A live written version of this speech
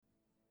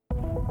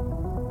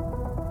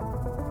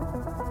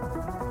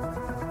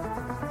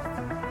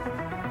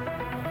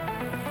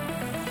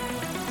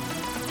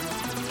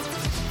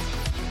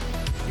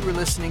for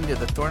listening to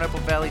the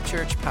Thornapple Valley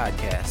Church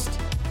podcast.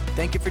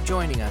 Thank you for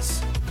joining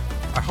us.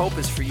 Our hope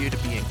is for you to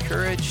be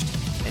encouraged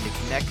and to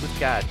connect with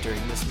God during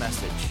this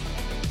message.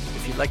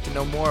 If you'd like to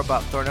know more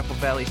about Thornapple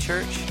Valley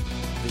Church,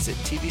 visit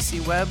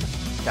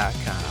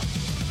tvcweb.com.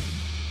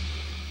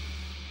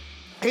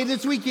 Hey,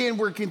 this weekend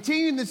we're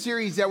continuing the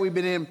series that we've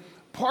been in,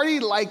 Party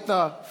Like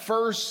the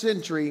First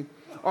Century,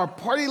 or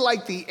Party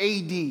Like the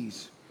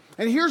ADs.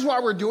 And here's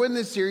why we're doing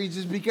this series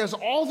is because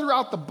all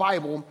throughout the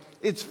Bible,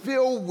 it's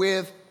filled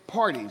with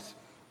parties,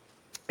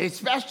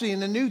 especially in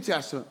the New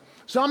Testament.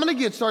 So I'm going to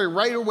get started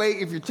right away.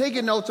 If you're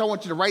taking notes, I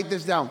want you to write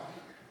this down.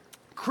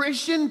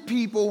 Christian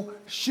people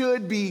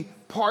should be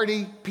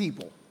party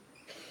people.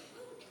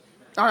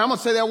 All right, I'm going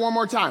to say that one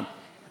more time.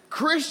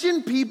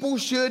 Christian people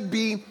should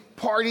be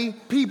party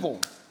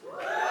people.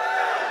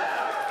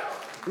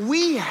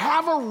 We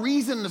have a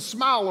reason to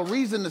smile, a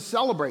reason to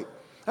celebrate.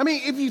 I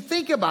mean, if you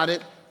think about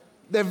it,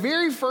 the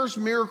very first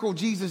miracle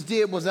Jesus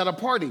did was at a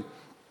party.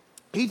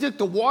 He took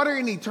the water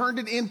and he turned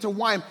it into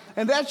wine.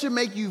 And that should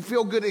make you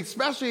feel good,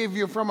 especially if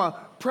you're from a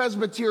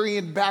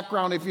Presbyterian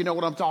background, if you know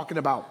what I'm talking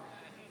about.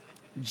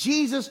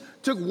 Jesus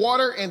took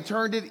water and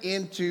turned it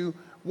into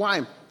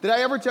wine. Did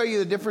I ever tell you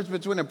the difference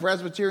between a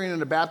Presbyterian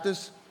and a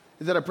Baptist?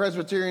 Is that a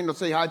Presbyterian will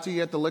say hi to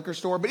you at the liquor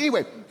store? But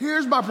anyway,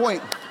 here's my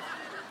point.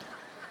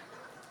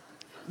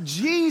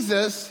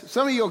 Jesus,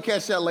 some of you will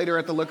catch that later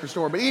at the liquor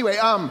store. But anyway,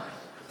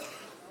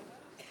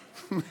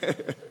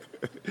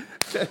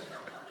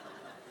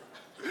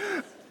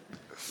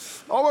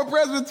 all my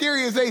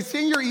Presbyterians, they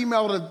send your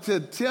email to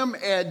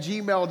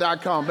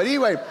tim@gmail.com. But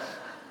anyway,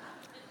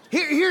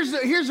 here's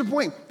the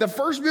point. The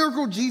first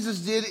miracle Jesus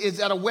did is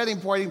at a wedding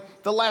party.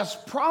 The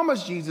last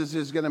promise Jesus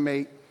is going to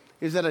make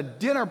is at a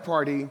dinner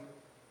party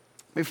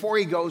before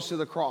he goes to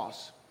the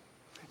cross.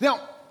 Now,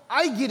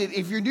 I get it.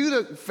 If you're new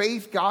to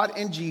faith, God,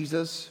 and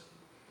Jesus,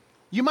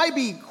 you might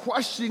be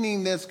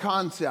questioning this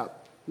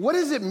concept. What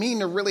does it mean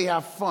to really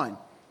have fun?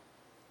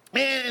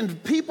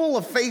 And people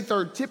of faith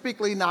are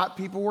typically not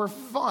people who are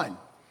fun.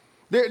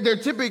 They're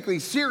typically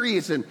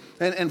serious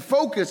and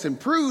focused and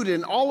prude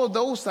and all of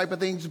those type of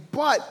things.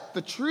 But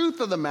the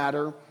truth of the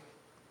matter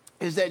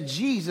is that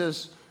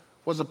Jesus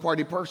was a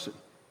party person.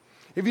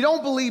 If you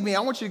don't believe me,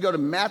 I want you to go to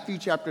Matthew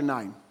chapter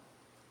 9.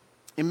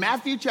 In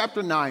Matthew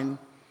chapter 9,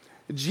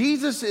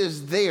 Jesus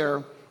is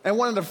there, and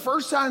one of the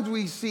first times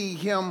we see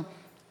him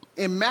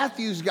in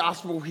Matthew's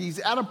gospel, he's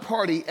at a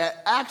party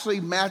at actually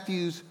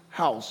Matthew's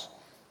house.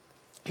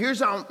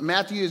 Here's how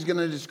Matthew is going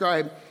to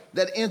describe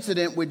that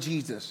incident with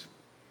Jesus.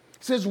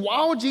 It says,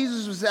 while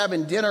Jesus was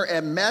having dinner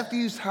at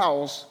Matthew's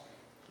house,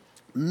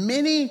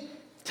 many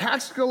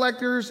tax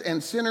collectors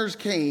and sinners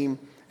came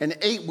and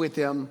ate with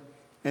him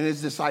and his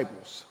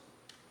disciples.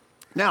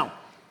 Now,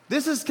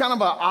 this is kind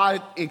of an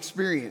odd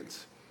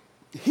experience.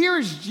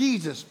 Here's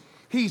Jesus.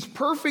 He's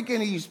perfect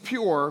and he's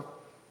pure,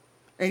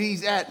 and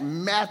he's at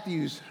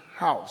Matthew's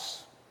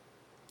house.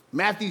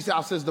 Matthew's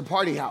house is the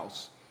party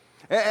house.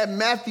 At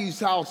Matthew's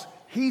house,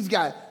 he's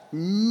got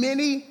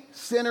many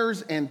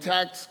sinners and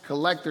tax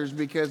collectors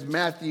because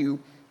Matthew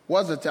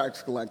was a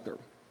tax collector.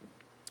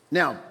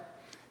 Now,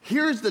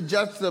 here's the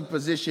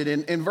juxtaposition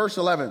in verse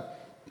 11.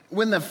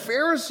 When the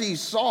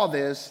Pharisees saw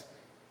this,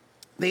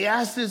 they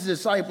asked his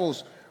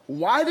disciples,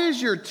 "Why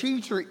does your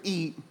teacher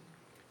eat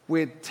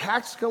with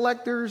tax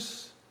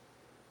collectors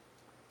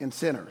and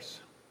sinners?"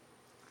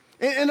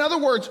 In other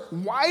words,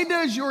 why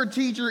does your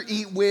teacher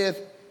eat with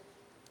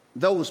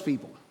those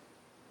people?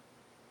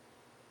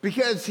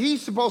 Because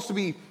he's supposed to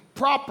be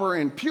proper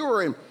and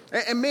pure, and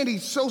man,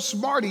 he's so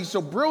smart, he's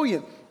so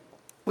brilliant.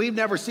 We've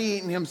never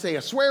seen him say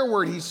a swear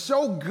word. He's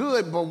so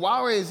good, but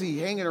why is he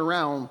hanging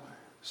around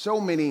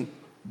so many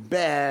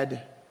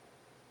bad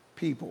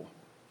people?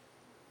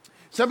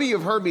 Some of you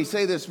have heard me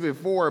say this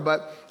before,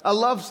 but I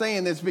love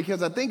saying this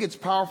because I think it's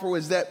powerful,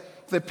 is that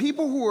the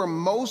people who are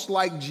most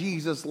like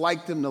Jesus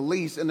liked him the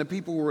least, and the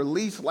people who are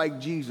least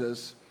like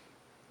Jesus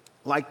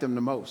liked him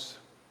the most.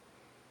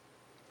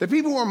 The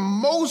people who are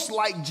most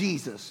like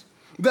Jesus,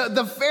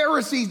 the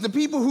Pharisees, the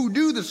people who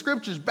do the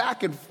scriptures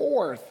back and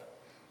forth.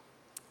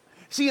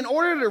 See, in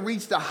order to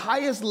reach the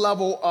highest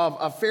level of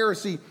a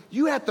Pharisee,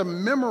 you have to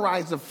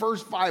memorize the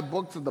first 5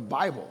 books of the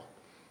Bible.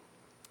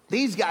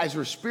 These guys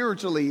were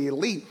spiritually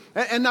elite.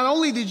 And not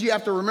only did you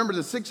have to remember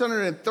the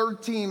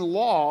 613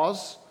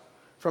 laws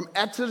from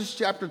Exodus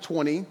chapter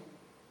 20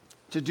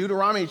 to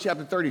Deuteronomy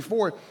chapter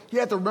 34, you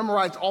have to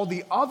memorize all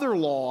the other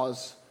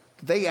laws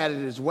they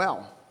added as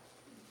well.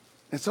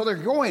 And so they're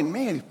going,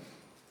 man,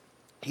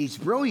 he's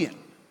brilliant.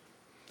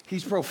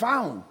 He's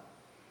profound.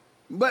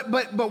 But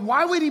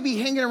why would he be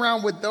hanging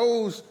around with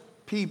those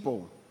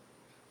people?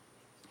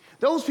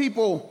 Those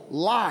people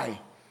lie.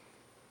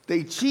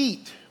 They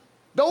cheat.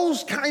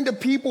 Those kind of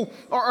people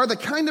are the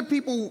kind of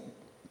people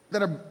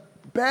that are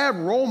bad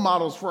role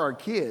models for our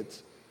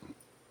kids.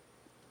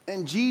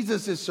 And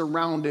Jesus is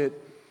surrounded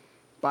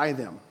by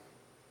them.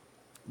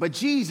 But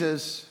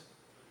Jesus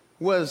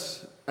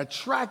was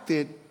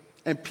attracted,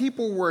 and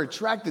people were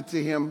attracted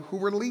to him who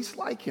were least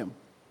like him.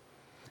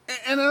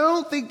 And I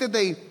don't think that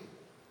they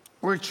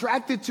were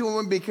attracted to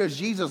him because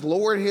Jesus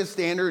lowered his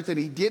standards and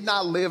he did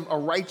not live a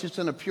righteous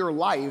and a pure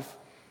life,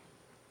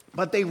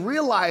 but they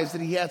realized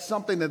that he had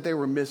something that they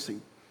were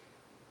missing.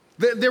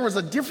 There was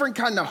a different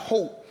kind of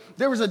hope.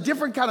 There was a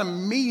different kind of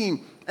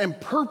meaning and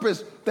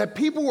purpose that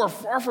people who are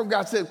far from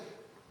God said,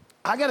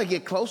 I got to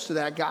get close to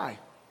that guy.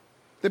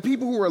 The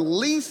people who were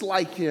least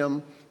like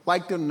him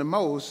liked him the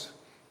most,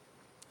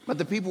 but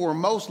the people who were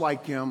most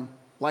like him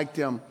liked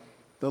him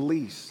the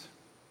least.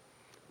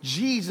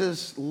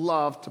 Jesus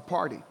loved to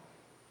party.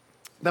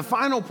 The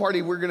final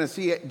party we're going to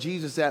see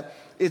Jesus at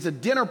is a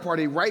dinner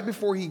party right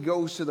before he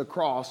goes to the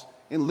cross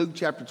in Luke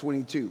chapter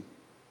 22.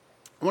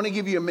 I want to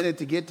give you a minute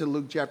to get to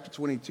Luke chapter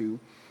 22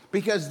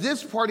 because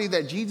this party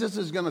that Jesus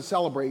is going to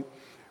celebrate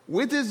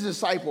with his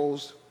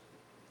disciples,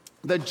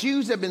 the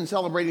Jews have been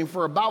celebrating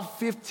for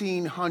about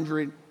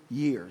 1,500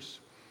 years.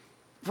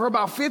 For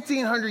about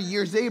 1,500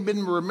 years, they've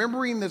been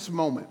remembering this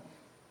moment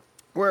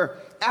where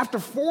after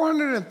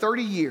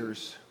 430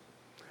 years,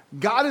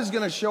 God is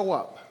going to show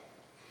up.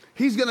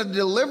 He's going to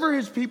deliver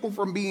his people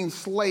from being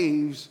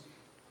slaves,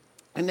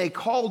 and they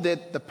called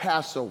it the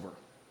Passover.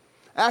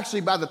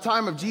 Actually, by the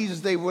time of Jesus,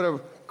 they would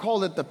have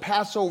called it the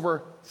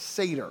Passover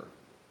Seder.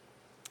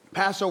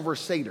 Passover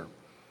Seder.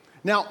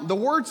 Now, the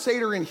word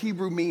Seder in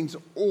Hebrew means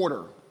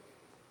order.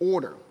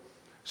 Order.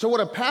 So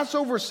what a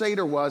Passover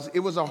Seder was, it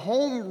was a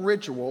home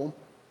ritual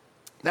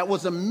that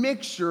was a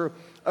mixture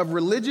of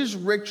religious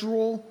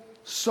ritual,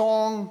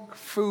 song,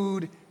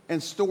 food,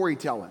 and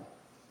storytelling.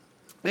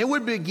 It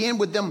would begin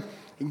with them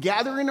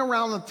gathering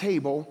around the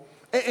table,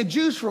 and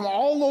Jews from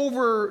all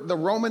over the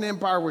Roman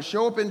Empire would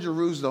show up in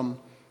Jerusalem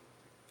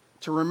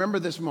to remember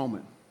this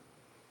moment.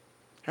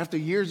 After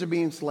years of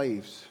being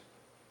slaves,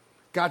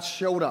 God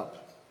showed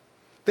up.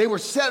 They were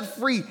set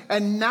free,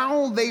 and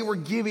now they were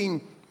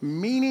giving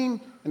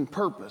meaning and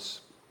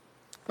purpose.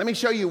 Let me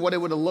show you what it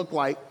would have looked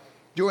like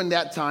during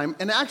that time.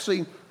 And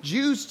actually,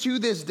 Jews to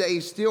this day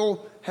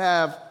still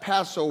have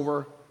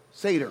Passover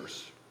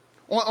Seders.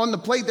 On the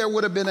plate, there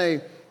would have been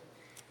a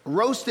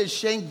roasted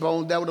shank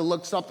bone that would have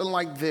looked something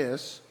like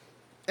this.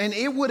 And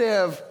it would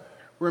have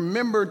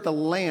remembered the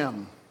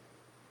lamb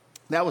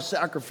that was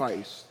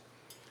sacrificed.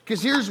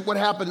 Because here's what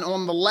happened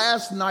on the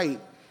last night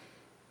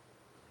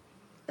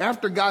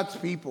after God's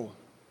people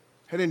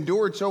had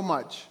endured so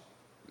much.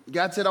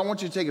 God said, I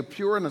want you to take a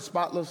pure and a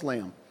spotless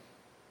lamb.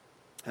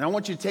 And I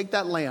want you to take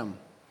that lamb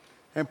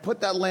and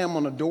put that lamb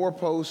on the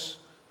doorpost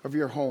of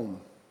your home.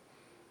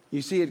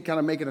 You see it kind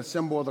of making a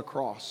symbol of the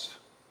cross.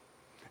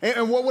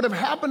 And what would have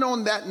happened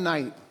on that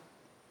night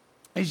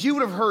is you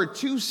would have heard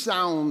two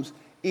sounds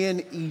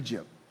in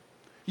Egypt.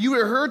 You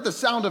would have heard the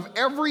sound of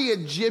every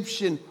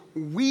Egyptian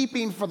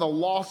weeping for the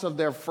loss of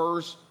their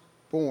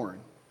firstborn.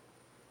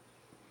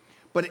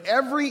 But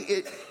every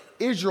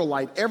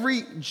Israelite,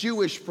 every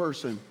Jewish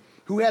person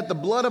who had the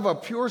blood of a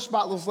pure,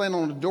 spotless lamb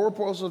on the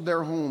doorpost of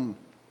their home,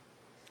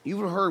 you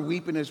would have heard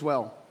weeping as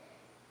well.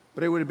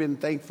 But it would have been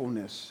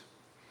thankfulness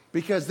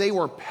because they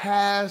were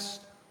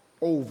passed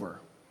over.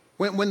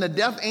 When the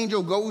death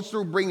angel goes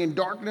through bringing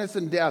darkness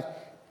and death,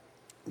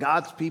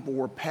 God's people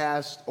were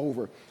passed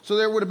over. So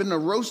there would have been a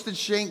roasted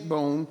shank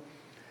bone,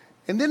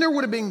 and then there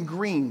would have been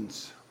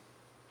greens.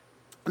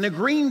 And the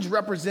greens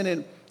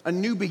represented a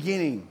new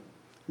beginning,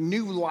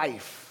 new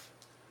life.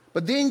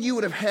 But then you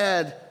would have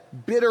had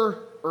bitter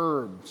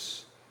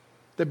herbs.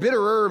 The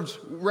bitter herbs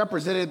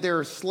represented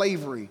their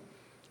slavery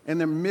and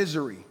their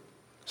misery.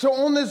 So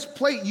on this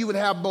plate, you would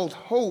have both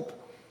hope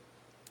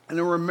and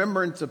a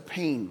remembrance of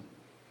pain.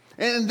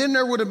 And then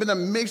there would have been a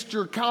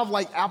mixture, kind of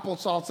like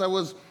applesauce, that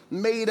was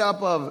made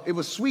up of, it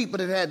was sweet, but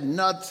it had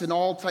nuts and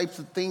all types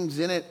of things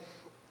in it.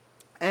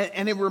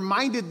 And it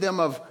reminded them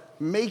of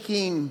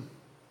making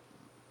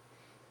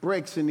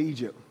bricks in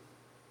Egypt.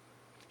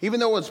 Even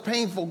though it was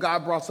painful,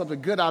 God brought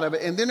something good out of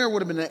it. And then there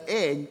would have been an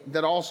egg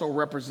that also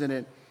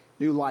represented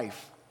new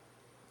life.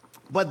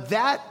 But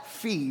that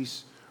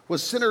feast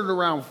was centered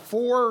around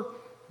 4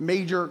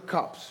 major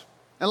cups.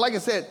 And like I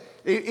said,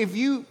 if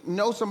you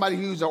know somebody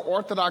who's an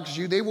Orthodox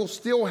Jew, they will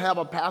still have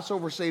a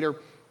Passover Seder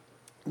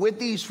with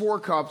these 4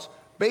 cups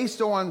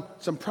based on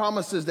some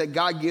promises that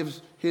God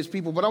gives his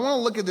people. But I want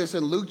to look at this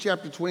in Luke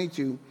chapter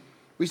 22.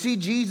 We see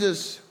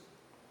Jesus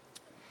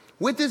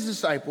with his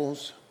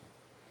disciples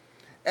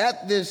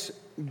at this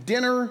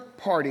dinner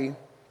party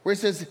where it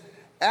says,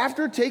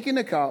 after taking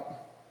the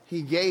cup,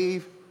 he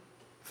gave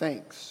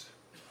thanks.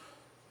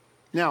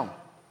 Now,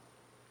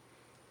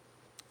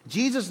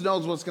 Jesus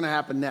knows what's going to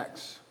happen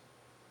next.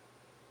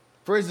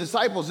 For his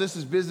disciples, this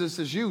is business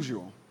as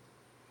usual.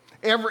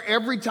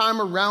 Every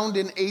time around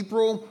in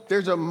April,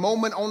 there's a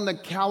moment on the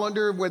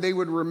calendar where they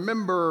would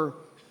remember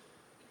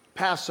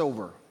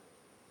Passover.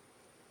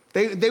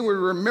 They would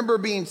remember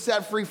being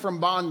set free from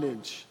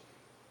bondage.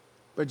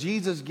 But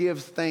Jesus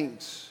gives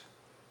thanks,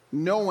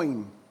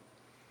 knowing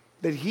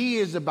that he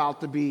is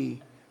about to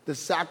be the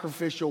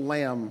sacrificial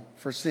lamb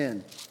for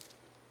sin.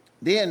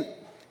 Then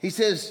he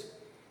says,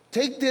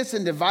 take this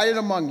and divide it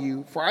among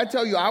you, for I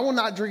tell you, I will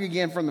not drink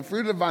again from the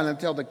fruit of the vine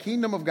until the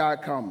kingdom of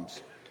God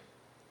comes.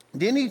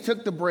 Then he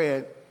took the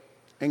bread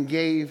and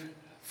gave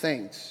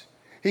thanks.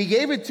 He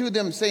gave it to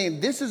them saying,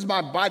 "This is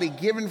my body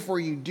given for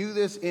you. Do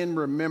this in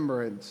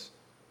remembrance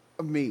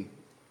of me."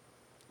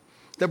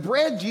 The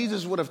bread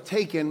Jesus would have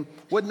taken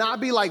would not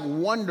be like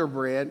Wonder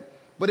Bread,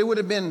 but it would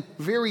have been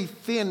very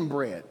thin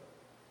bread.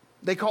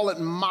 They call it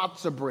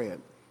matzah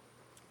bread.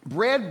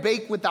 Bread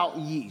baked without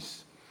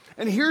yeast.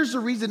 And here's the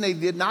reason they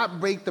did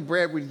not bake the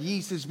bread with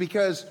yeast is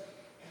because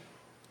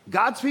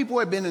God's people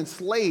had been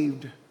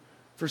enslaved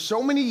for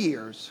so many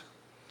years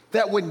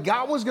that when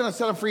God was going to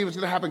set them free, it was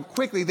going to happen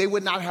quickly. They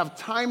would not have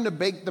time to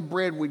bake the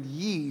bread with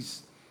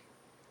yeast.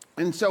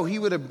 And so he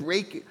would have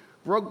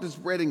broke this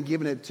bread and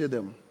given it to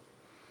them.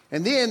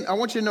 And then I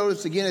want you to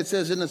notice again, it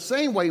says, in the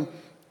same way,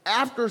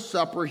 after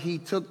supper, he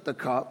took the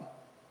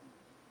cup.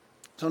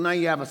 So now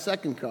you have a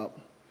second cup.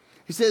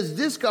 He says,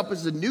 "This cup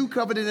is the new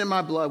covenant in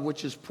my blood,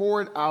 which is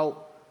poured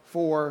out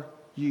for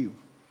you."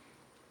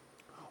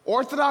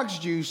 Orthodox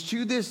Jews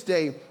to this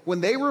day,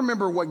 when they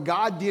remember what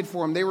God did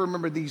for them, they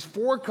remember these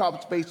 4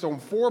 cups based on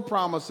 4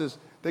 promises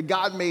that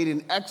God made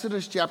in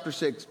Exodus chapter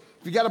 6.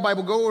 If you got a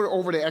Bible, go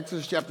over to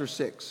Exodus chapter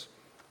 6.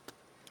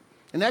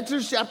 In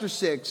Exodus chapter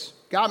 6,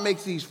 God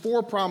makes these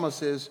 4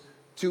 promises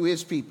to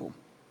his people.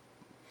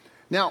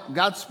 Now,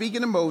 God's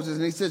speaking to Moses,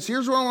 and he says,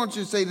 "Here's what I want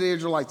you to say to the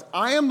Israelites.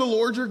 I am the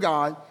Lord your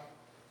God,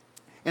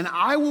 and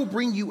I will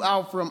bring you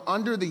out from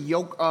under the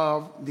yoke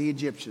of the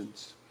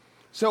Egyptians."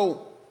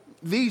 So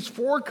these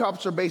 4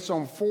 cups are based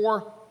on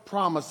 4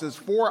 promises,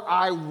 4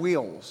 I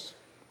wills.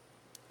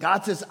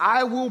 God says,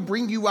 "I will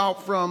bring you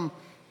out from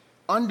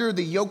under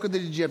the yoke of the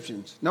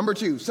Egyptians." Number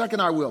 2,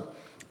 second I will.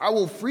 "I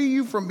will free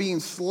you from being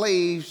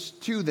slaves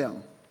to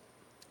them."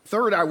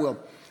 Third I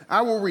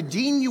will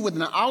redeem you with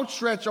an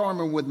outstretched arm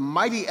and with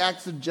mighty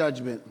acts of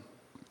judgment.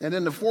 And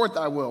then the fourth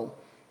I will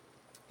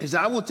is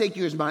I will take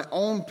you as my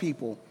own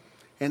people,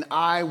 and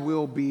I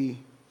will be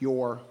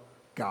your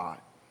God.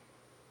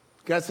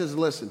 God says,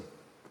 listen,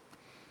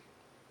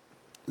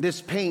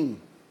 this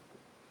pain,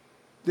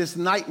 this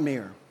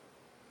nightmare,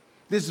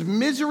 this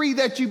misery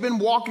that you've been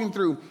walking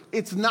through,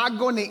 it's not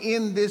going to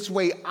end this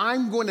way.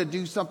 I'm going to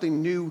do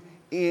something new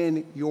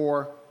in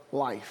your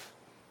life.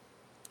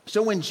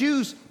 So when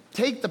Jews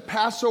take the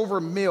Passover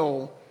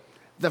meal,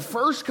 the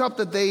first cup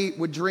that they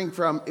would drink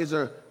from is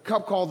a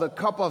cup called the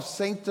cup of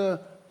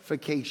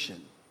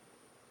sanctification,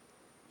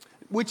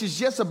 which is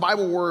just a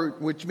Bible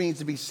word which means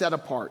to be set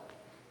apart.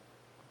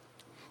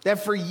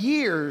 That for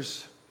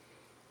years,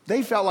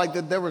 they felt like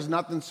that there was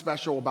nothing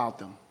special about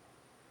them.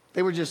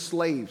 They were just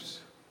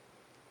slaves.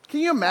 Can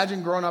you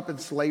imagine growing up in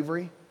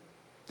slavery?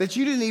 That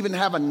you didn't even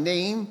have a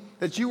name,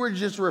 that you were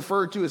just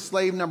referred to as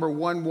slave number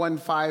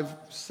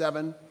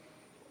 1157.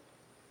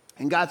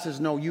 And God says,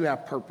 no, you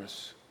have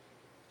purpose.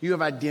 You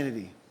have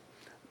identity.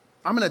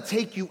 I'm going to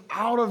take you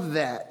out of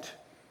that,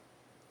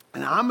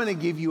 and I'm going to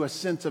give you a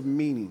sense of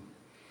meaning.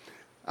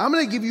 I'm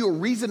going to give you a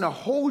reason to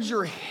hold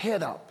your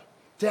head up,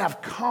 to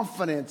have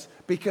confidence,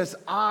 because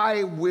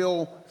I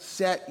will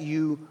set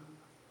you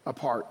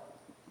apart.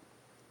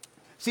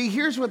 See,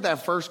 here's what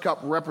that first cup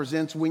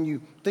represents when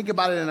you think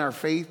about it in our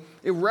faith.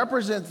 It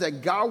represents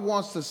that God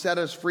wants to set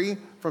us free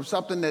from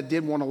something that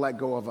did want to let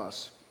go of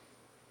us.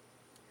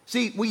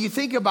 See, when you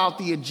think about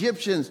the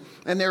Egyptians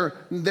and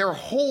their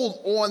hold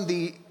on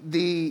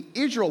the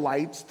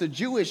Israelites, the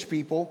Jewish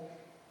people,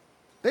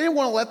 they didn't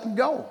want to let them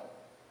go.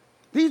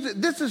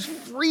 This is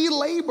free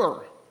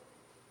labor.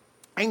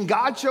 And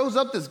God shows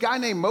up, this guy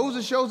named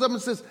Moses shows up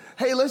and says,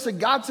 hey, listen,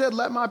 God said,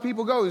 let my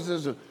people go. He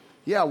says,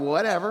 yeah,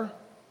 whatever.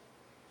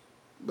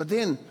 But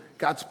then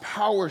God's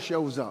power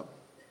shows up.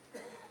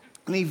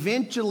 And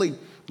eventually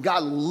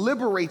God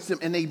liberates them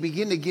and they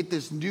begin to get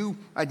this new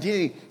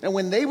identity. And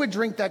when they would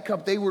drink that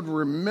cup, they would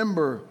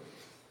remember,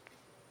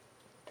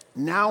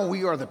 now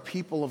we are the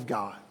people of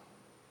God.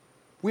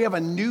 We have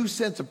a new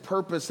sense of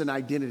purpose and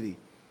identity.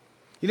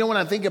 You know, when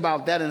I think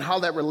about that and how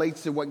that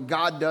relates to what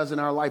God does in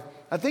our life,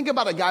 I think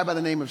about a guy by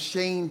the name of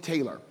Shane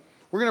Taylor.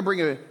 We're going to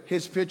bring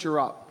his picture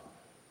up.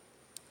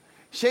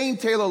 Shane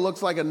Taylor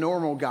looks like a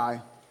normal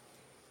guy,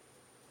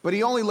 but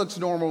he only looks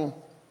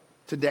normal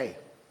today.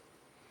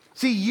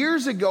 See,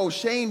 years ago,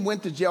 Shane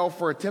went to jail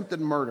for attempted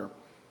murder.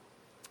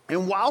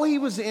 And while he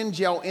was in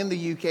jail in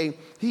the UK,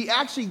 he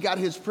actually got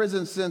his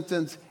prison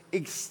sentence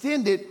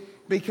extended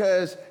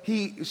because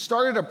he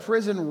started a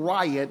prison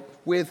riot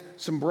with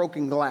some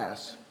broken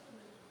glass.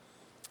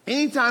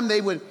 Anytime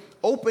they would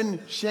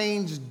open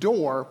Shane's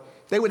door,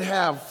 they would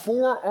have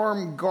 4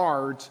 armed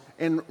guards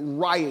in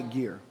riot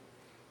gear.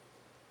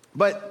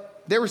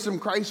 But there were some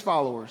Christ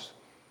followers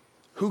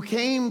who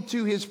came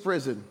to his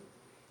prison,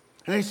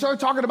 and they started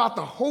talking about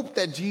the hope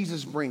that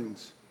Jesus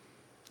brings.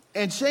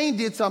 And Shane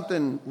did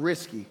something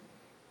risky.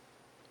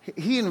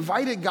 He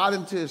invited God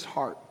into his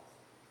heart.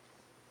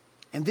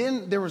 And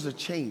then there was a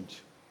change.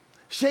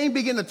 Shane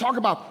began to talk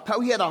about how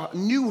he had a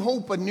new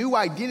hope, a new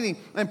identity,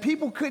 and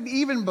people couldn't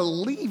even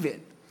believe it.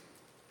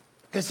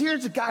 Because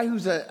here's a guy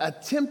who's an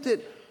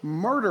attempted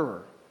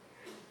murderer.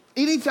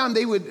 Anytime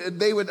they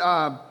would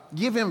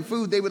give him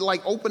food, they would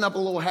like open up a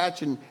little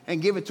hatch and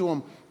give it to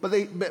him. But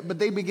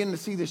they begin to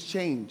see this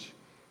change,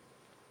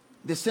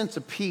 this sense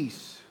of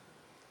peace,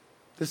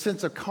 this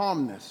sense of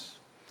calmness.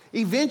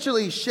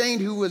 Eventually, Shane,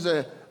 who was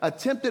an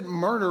attempted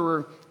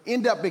murderer,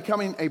 ended up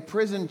becoming a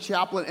prison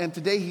chaplain, and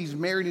today he's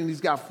married and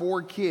he's got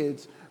 4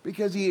 kids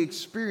because he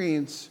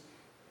experienced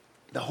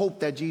the hope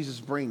that Jesus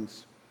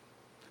brings.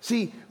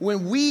 See,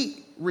 when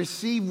we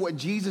receive what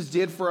Jesus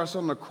did for us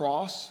on the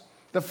cross,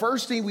 the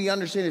first thing we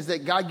understand is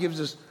that God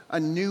gives us a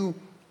new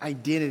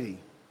identity.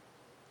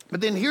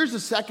 But then here's the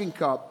second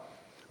cup.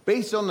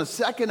 Based on the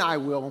second I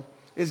will,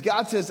 is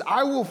God says,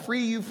 I will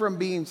free you from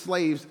being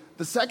slaves.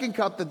 The second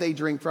cup that they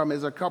drink from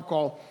is a cup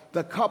called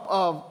the cup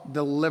of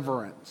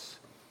deliverance.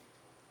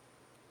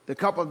 The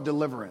cup of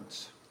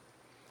deliverance.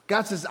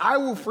 God says, I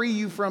will free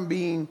you from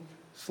being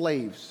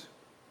slaves.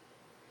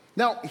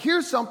 Now,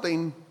 here's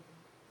something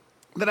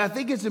that I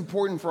think is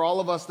important for all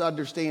of us to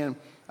understand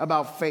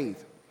about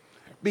faith.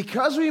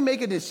 Because we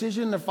make a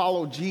decision to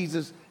follow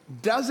Jesus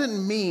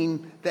doesn't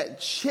mean that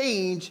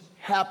change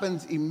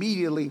happens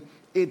immediately.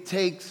 It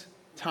takes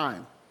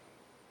time.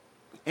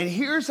 And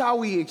here's how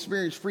we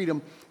experience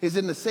freedom is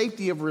in the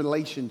safety of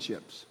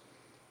relationships.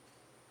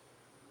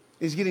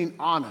 Is getting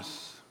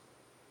honest,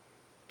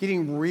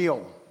 getting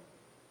real.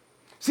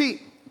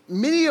 See,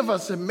 many of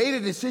us have made a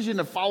decision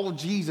to follow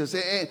Jesus.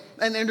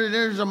 And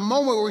there's a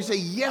moment where we say,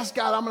 yes,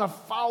 God, I'm going to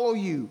follow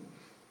you.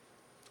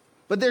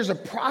 But there's a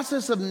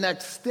process of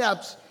next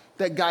steps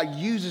that God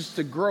uses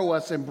to grow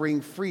us and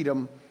bring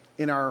freedom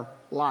in our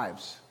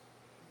lives.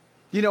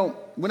 You know,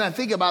 when I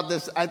think about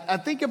this, I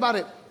think about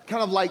it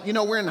kind of like, you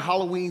know, we're in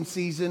Halloween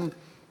season,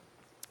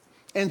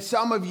 and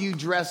some of you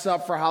dress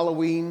up for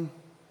Halloween.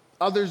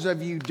 Others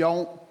of you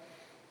don't.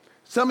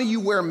 Some of you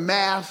wear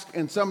masks,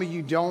 and some of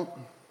you don't.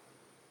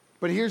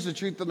 But here's the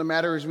truth of the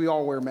matter is we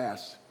all wear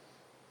masks.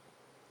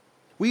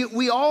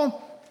 We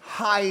all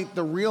hide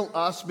the real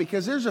us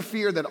because there's a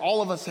fear that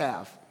all of us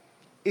have,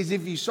 is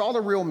if you saw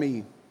the real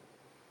me,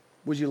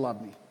 would you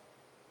love me?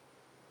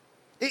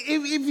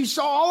 If you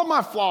saw all of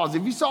my flaws,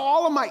 if you saw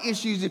all of my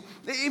issues, if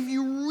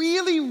you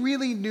really,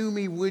 really knew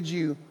me, would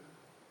you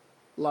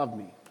love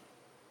me?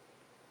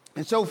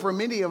 And so for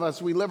many of us,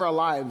 we live our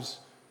lives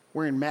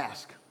wearing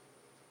masks,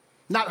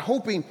 not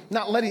hoping,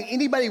 not letting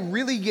anybody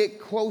really get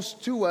close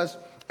to us,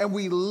 and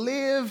we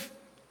live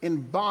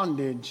in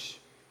bondage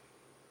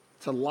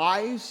to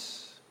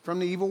lies from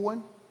the evil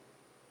one,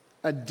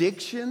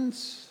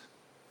 addictions,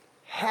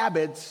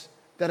 habits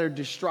that are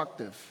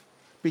destructive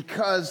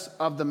because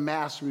of the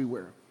mask we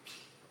wear.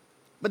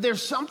 But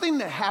there's something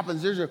that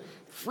happens, there's a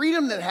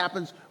freedom that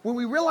happens when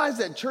we realize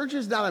that church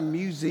is not a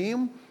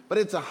museum, but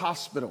it's a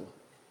hospital.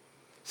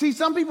 See,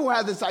 some people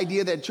have this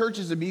idea that church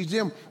is a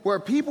museum where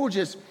people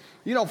just,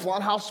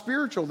 flaunt how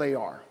spiritual they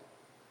are.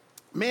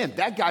 Man,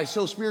 that guy's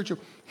so spiritual.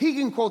 He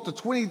can quote the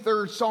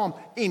 23rd Psalm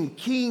in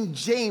King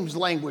James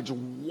language.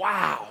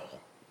 Wow.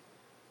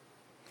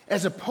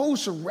 As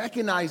opposed to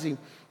recognizing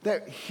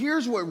that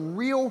here's what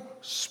real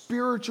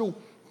spiritual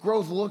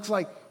growth looks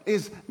like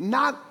is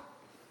not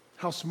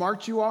how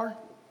smart you are,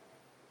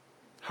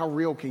 how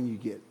real can you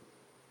get?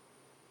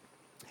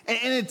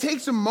 And it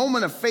takes a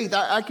moment of faith.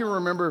 I can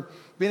remember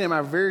being in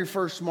my very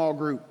first small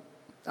group.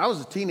 I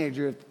was a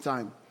teenager at the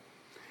time.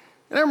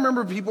 And I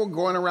remember people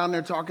going around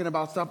there talking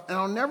about stuff, and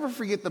I'll never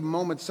forget the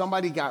moment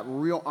somebody got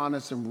real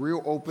honest and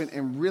real open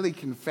and really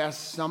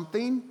confessed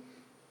something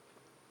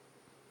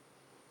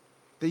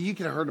that you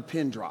could have heard a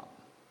pin drop.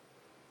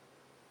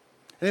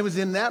 And it was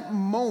in that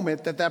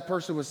moment that that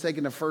person was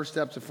taking the first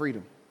steps of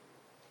freedom.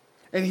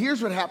 And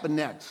here's what happened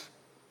next.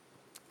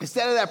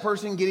 Instead of that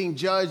person getting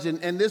judged,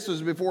 and this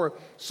was before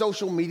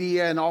social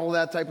media and all of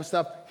that type of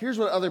stuff, here's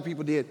what other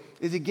people did,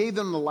 is it gave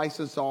them the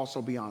license to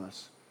also be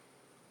honest.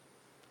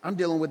 I'm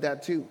dealing with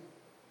that too.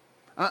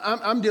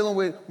 I'm dealing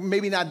with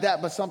maybe not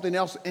that, but something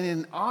else. And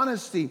in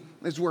honesty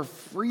is where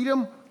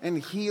freedom and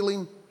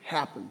healing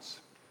happens.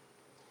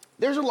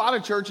 There's a lot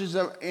of churches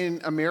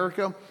in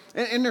America,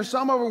 and there's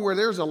some of them where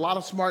there's a lot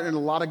of smart and a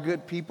lot of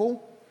good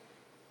people.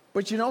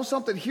 But you know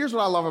something? Here's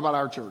what I love about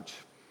our church,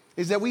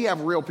 is that we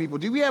have real people.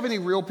 Do we have any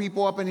real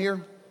people up in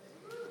here?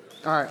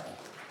 All right.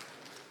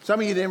 Some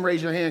of you didn't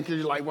raise your hand because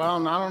you're like,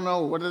 well, I don't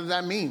know. What does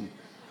that mean?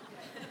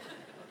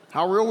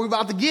 How real are we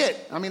about to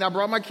get? I mean, I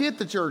brought my kid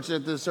to church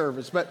at this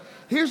service. But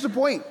here's the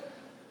point.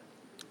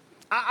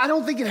 I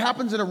don't think it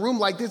happens in a room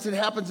like this. It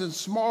happens in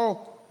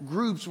small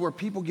groups where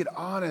people get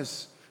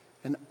honest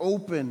and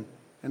open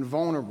and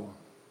vulnerable.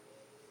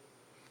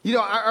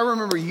 I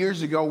remember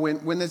years ago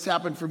when this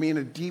happened for me in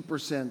a deeper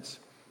sense.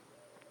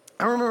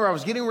 I remember I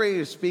was getting ready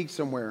to speak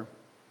somewhere.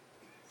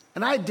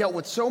 And I had dealt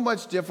with so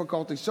much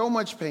difficulty, so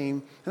much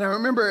pain. And I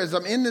remember as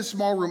I'm in this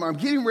small room, I'm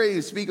getting ready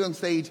to speak on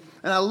stage.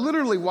 And I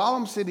literally, while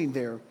I'm sitting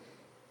there,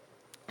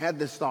 had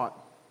this thought.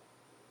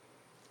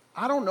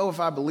 I don't know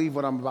if I believe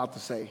what I'm about to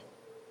say.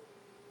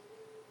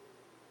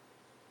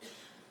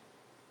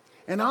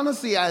 And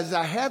honestly, as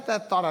I had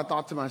that thought, I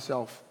thought to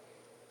myself,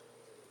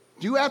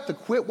 do you have to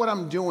quit what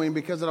I'm doing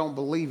because I don't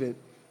believe it?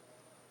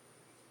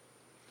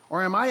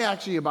 Or am I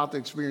actually about to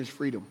experience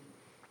freedom?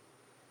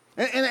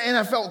 And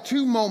I felt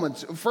two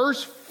moments.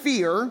 First,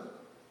 fear,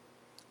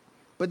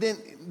 but then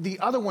the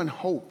other one,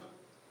 hope.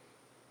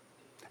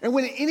 And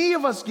when any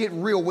of us get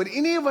real, when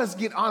any of us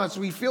get honest,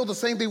 we feel the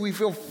same thing. We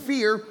feel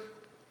fear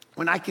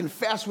when I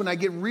confess, when I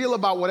get real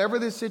about whatever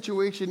this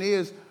situation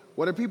is.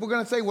 What are people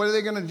going to say? What are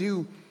they going to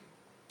do?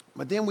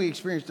 But then we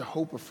experience the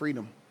hope of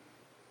freedom.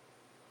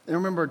 And I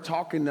remember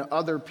talking to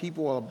other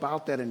people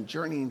about that and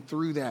journeying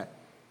through that.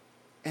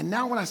 And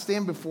now when I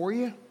stand before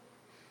you,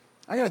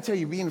 I got to tell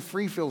you, being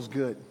free feels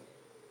good.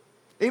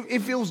 It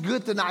feels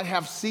good to not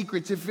have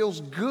secrets. It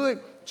feels good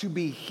to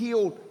be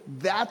healed.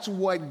 That's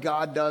what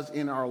God does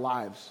in our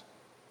lives.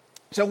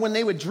 So when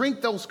they would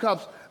drink those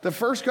cups, the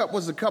first cup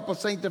was the cup of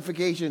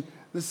sanctification.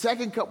 The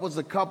second cup was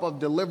the cup of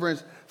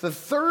deliverance. The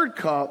third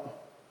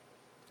cup,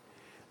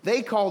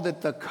 they called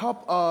it the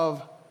cup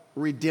of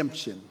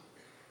redemption.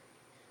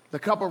 The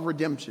cup of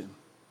redemption.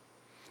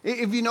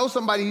 If you know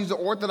somebody who's an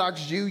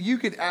Orthodox Jew, you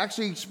could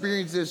actually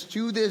experience this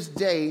to this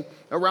day.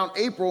 Around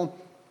April,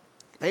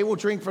 they will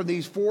drink from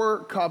these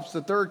 4 cups,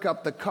 the third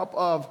cup, the cup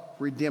of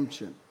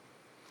redemption.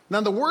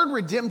 Now, the word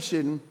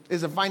redemption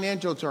is a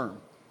financial term.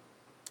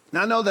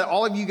 Now, I know that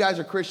all of you guys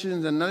are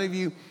Christians and none of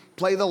you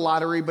play the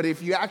lottery, but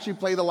if you actually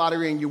play the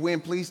lottery and you win,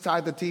 please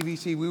tithe the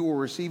TVC. We will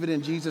receive it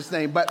in Jesus'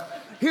 name. But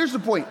here's the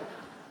point.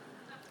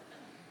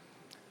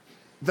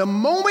 The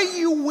moment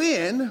you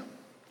win,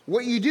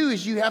 what you do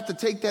is you have to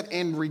take that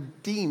and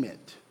redeem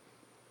it.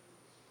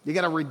 You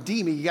got to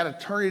redeem it. You got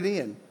to turn it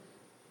in.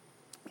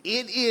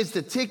 It is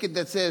the ticket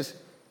that says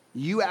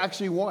you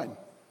actually won.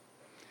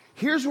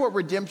 Here's what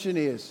redemption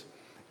is.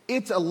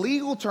 It's a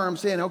legal term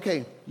saying,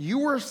 okay, you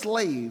were a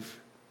slave,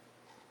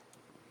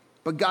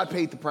 but God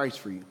paid the price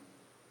for you.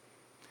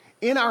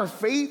 In our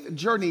faith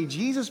journey,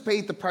 Jesus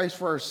paid the price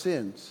for our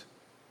sins.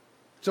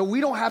 So we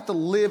don't have to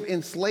live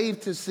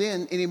enslaved to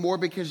sin anymore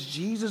because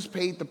Jesus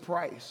paid the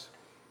price.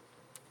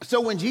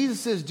 So when Jesus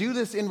says, do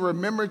this in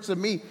remembrance of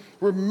me,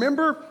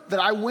 remember that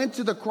I went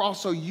to the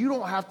cross so you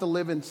don't have to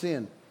live in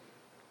sin.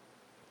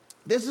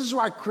 This is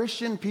why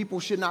Christian people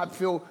should not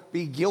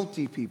be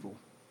guilty people.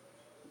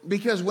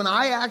 Because when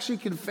I actually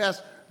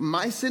confess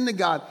my sin to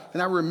God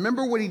and I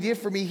remember what he did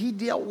for me, he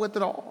dealt with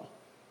it all.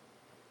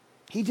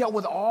 He dealt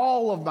with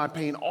all of my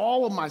pain,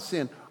 all of my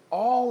sin,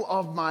 all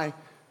of my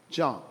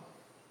junk.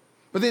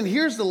 But then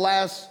here's the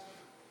last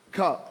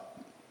cup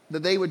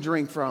that they would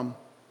drink from.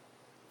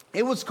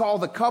 It was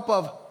called the cup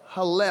of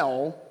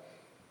Hallel,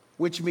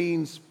 which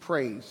means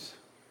praise.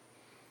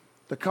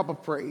 The cup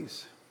of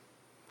praise.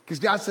 Because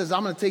God says,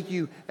 I'm going to take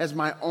you as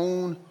my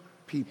own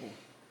people.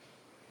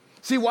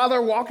 See, while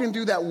they're walking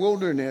through that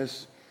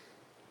wilderness,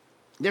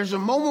 there's a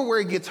moment where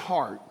it gets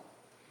hard.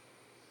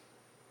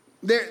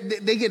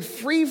 They get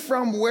free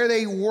from where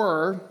they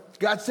were.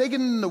 God's taking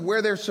them to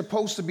where they're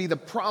supposed to be, the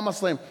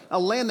promised land, a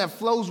land that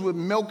flows with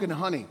milk and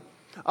honey,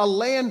 a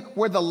land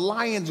where the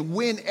Lions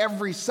win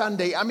every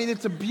Sunday. I mean,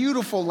 it's a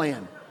beautiful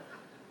land.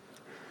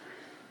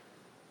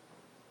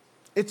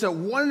 It's a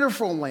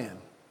wonderful land.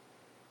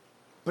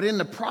 But in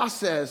the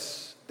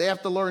process, they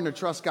have to learn to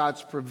trust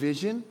God's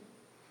provision.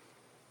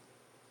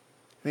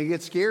 And it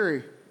gets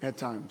scary at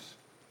times.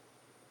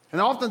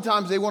 And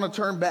oftentimes they want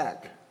to turn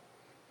back.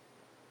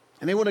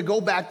 And they want to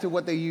go back to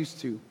what they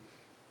used to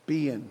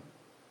be in.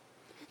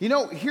 You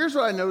know, here's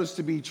what I noticed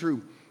to be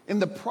true. In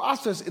the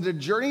process, in the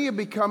journey of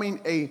becoming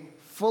a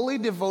fully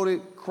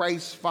devoted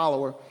Christ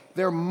follower,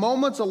 there are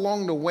moments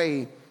along the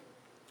way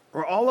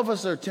where all of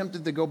us are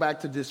tempted to go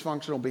back to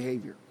dysfunctional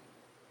behavior.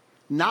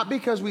 Not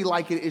because we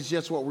like it, it's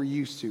just what we're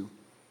used to.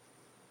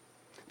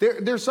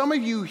 There's some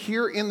of you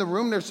here in the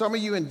room, there's some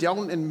of you in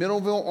Delton and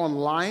Middleville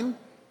online.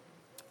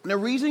 And the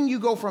reason you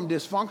go from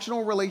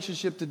dysfunctional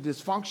relationship to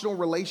dysfunctional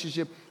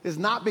relationship is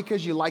not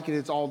because you like it,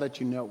 it's all that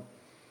you know.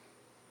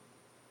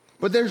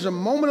 But there's a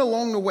moment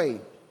along the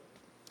way,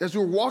 as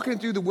we're walking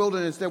through the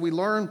wilderness, that we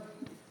learn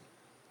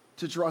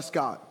to trust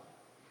God.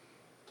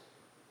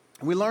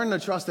 We learn to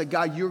trust that,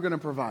 God, you're going to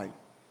provide.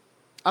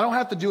 I don't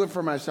have to do it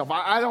for myself.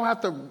 I don't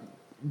have to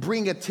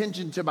bring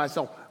attention to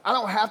myself. I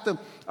don't have to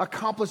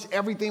accomplish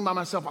everything by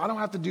myself. I don't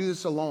have to do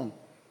this alone.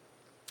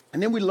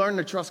 And then we learn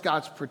to trust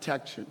God's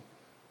protection.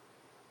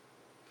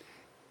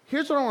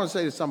 Here's what I want to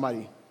say to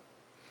somebody.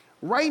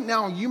 Right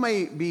now, you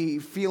may be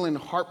feeling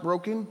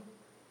heartbroken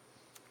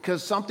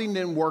because something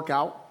didn't work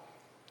out.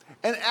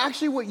 And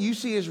actually what you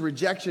see as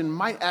rejection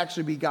might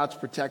actually be God's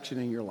protection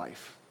in your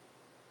life.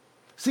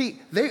 See,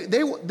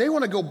 they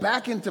want to go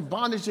back into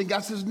bondage, and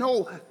God says,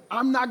 no,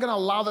 I'm not going to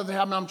allow that to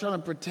happen. I'm trying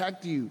to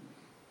protect you.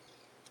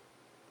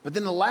 But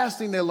then the last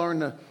thing they learn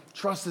to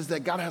trust is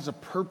that God has a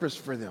purpose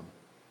for them.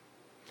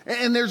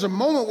 And there's a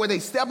moment where they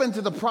step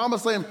into the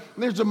promised land.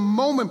 There's a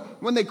moment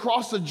when they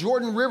cross the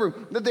Jordan River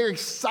that they're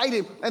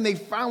excited and they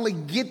finally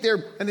get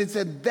there. And it's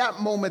at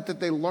that moment that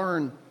they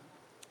learn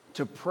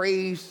to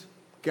praise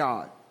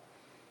God.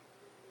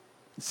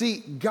 See,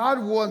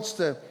 God wants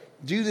to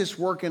do this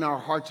work in our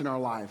hearts and our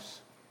lives.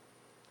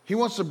 He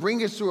wants to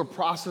bring us through a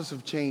process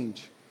of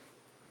change.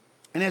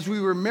 And as we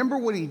remember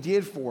what he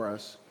did for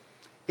us,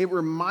 it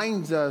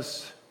reminds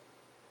us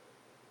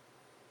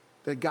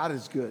that God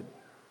is good,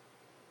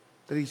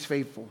 that he's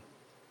faithful.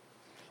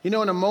 You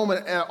know, in a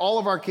moment, at all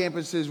of our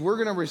campuses, we're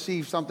going to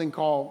receive something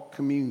called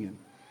communion.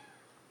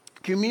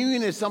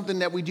 Communion is something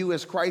that we do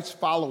as Christ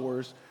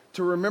followers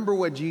to remember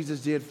what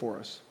Jesus did for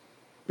us.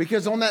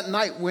 Because on that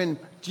night when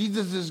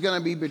Jesus is going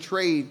to be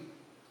betrayed,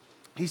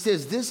 he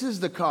says, this is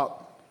the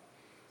cup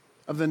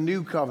of the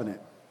new covenant.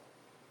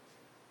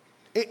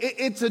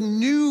 It's a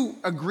new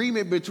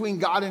agreement between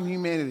God and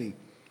humanity.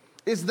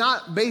 It's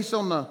not based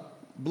on the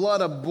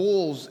blood of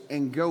bulls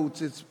and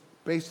goats. It's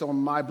based on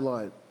my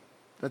blood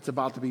that's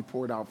about to be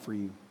poured out for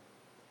you.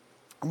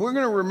 And we're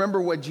going to remember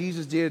what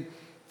Jesus did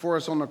for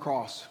us on the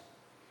cross.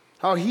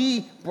 How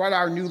he brought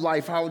our new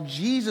life. How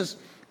Jesus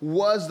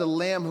was the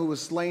lamb who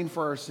was slain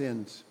for our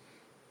sins.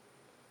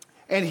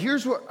 And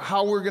here's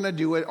how we're going to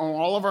do it on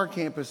all of our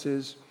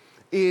campuses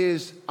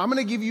is I'm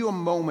going to give you a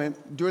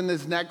moment during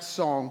this next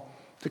song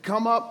to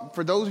come up,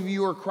 for those of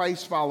you who are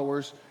Christ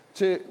followers,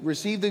 to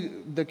receive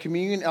the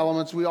communion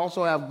elements. We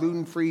also have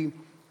gluten-free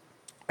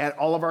at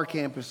all of our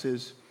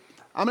campuses.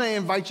 I'm going to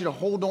invite you to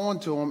hold on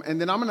to them,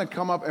 and then I'm going to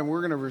come up and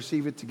we're going to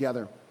receive it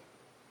together.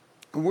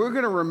 And we're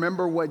going to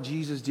remember what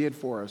Jesus did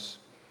for us,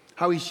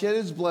 how he shed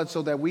his blood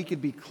so that we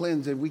could be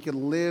cleansed and we could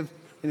live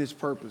in his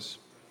purpose.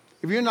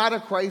 If you're not a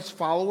Christ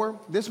follower,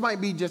 this might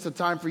be just a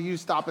time for you to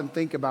stop and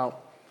think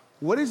about,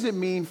 what does it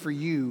mean for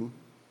you,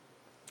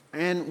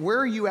 and where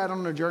are you at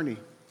on the journey?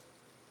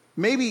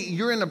 Maybe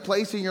you're in a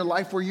place in your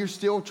life where you're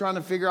still trying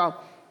to figure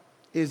out,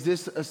 is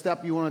this a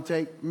step you want to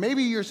take?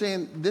 Maybe you're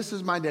saying, this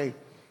is my day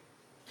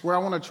where I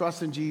want to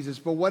trust in Jesus.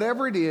 But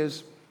whatever it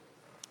is,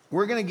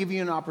 we're going to give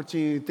you an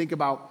opportunity to think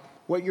about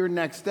what your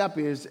next step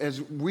is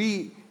as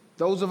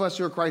those of us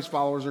who are Christ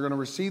followers, are going to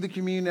receive the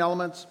communion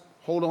elements,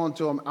 hold on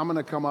to them. I'm going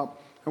to come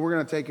up and we're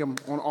going to take them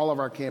on all of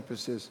our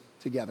campuses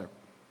together.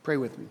 Pray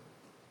with me.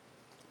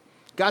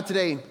 God,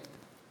 today,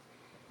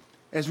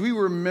 as we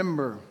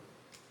remember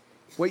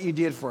what you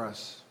did for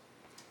us,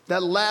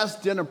 that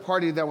last dinner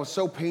party that was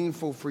so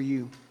painful for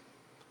you,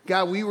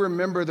 God, we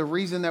remember the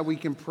reason that we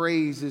can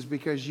praise is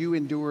because you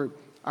endured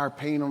our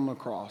pain on the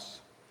cross.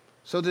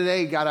 So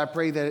today, God, I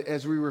pray that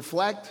as we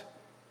reflect,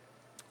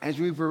 as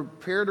we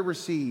prepare to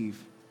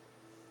receive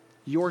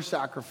your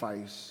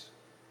sacrifice,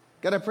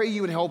 God, I pray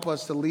you would help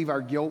us to leave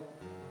our guilt,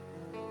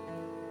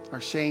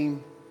 our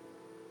shame,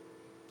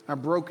 our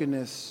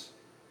brokenness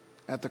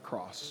at the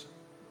cross.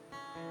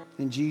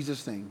 In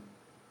Jesus' name,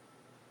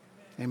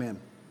 amen.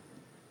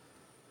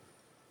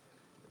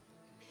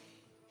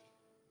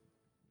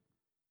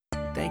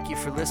 Thank you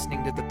for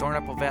listening to the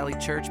Thornapple Valley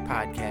Church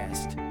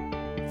podcast.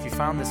 If you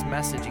found this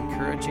message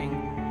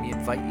encouraging, we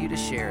invite you to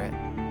share it.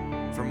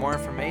 For more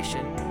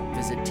information,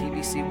 visit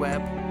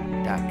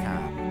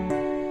tbcweb.com.